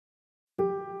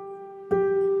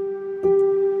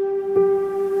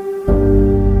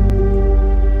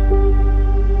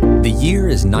year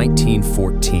is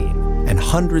 1914, and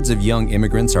hundreds of young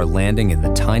immigrants are landing in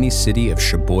the tiny city of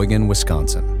Sheboygan,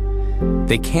 Wisconsin.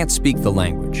 They can't speak the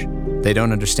language, they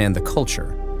don't understand the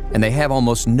culture, and they have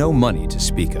almost no money to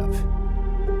speak of.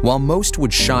 While most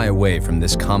would shy away from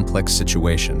this complex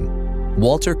situation,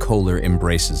 Walter Kohler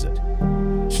embraces it.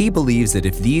 He believes that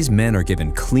if these men are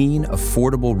given clean,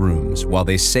 affordable rooms while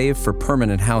they save for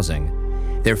permanent housing,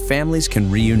 their families can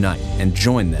reunite and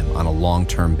join them on a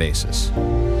long-term basis.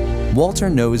 Walter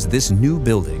knows this new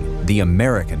building, the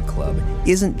American Club,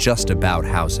 isn't just about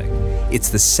housing. It's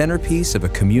the centerpiece of a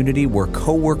community where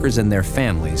co-workers and their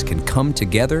families can come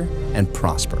together and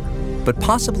prosper. But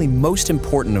possibly most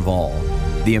important of all,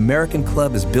 the American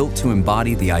Club is built to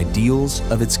embody the ideals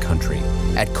of its country.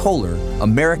 At Kohler,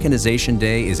 Americanization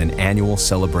Day is an annual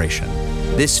celebration.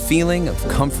 This feeling of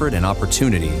comfort and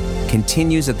opportunity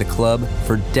continues at the club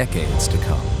for decades to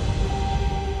come.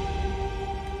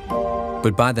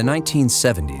 But by the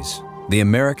 1970s, the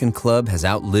American Club has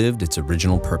outlived its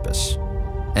original purpose,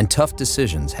 and tough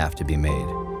decisions have to be made.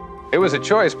 It was a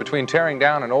choice between tearing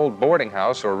down an old boarding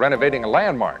house or renovating a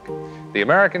landmark. The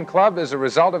American Club is a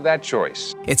result of that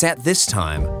choice. It's at this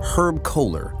time Herb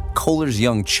Kohler, Kohler's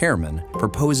young chairman,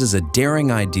 proposes a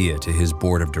daring idea to his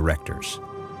board of directors.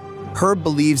 Herb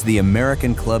believes the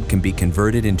American Club can be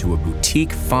converted into a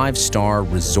boutique five-star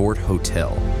resort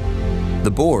hotel. The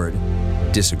board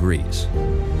disagrees,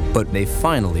 but they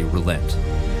finally relent.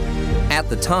 At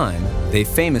the time, they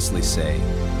famously say,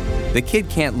 "The kid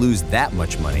can't lose that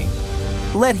much money.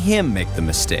 Let him make the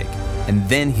mistake, and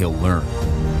then he'll learn."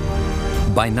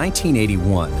 By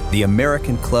 1981, the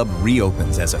American Club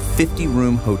reopens as a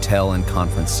 50-room hotel and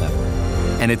conference center,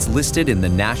 and it's listed in the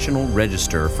National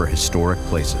Register for Historic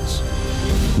Places.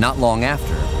 Not long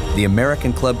after, the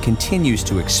American Club continues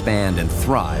to expand and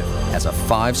thrive as a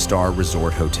five-star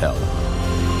resort hotel.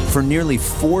 For nearly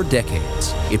 4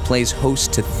 decades, it plays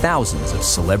host to thousands of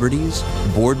celebrities,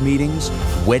 board meetings,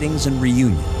 weddings, and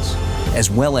reunions,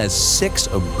 as well as 6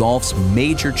 of golf's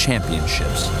major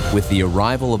championships with the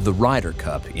arrival of the Ryder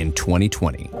Cup in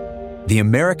 2020. The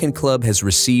American Club has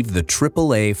received the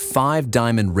AAA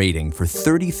 5-diamond rating for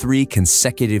 33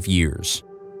 consecutive years.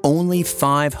 Only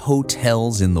 5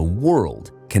 hotels in the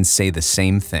world can say the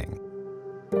same thing.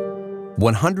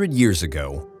 100 years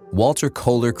ago, Walter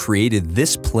Kohler created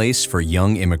this place for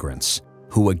young immigrants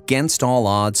who, against all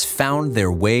odds, found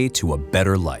their way to a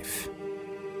better life.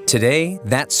 Today,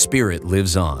 that spirit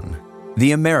lives on.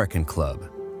 The American Club,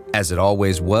 as it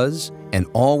always was and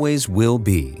always will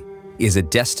be, is a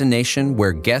destination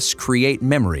where guests create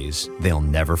memories they'll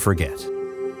never forget.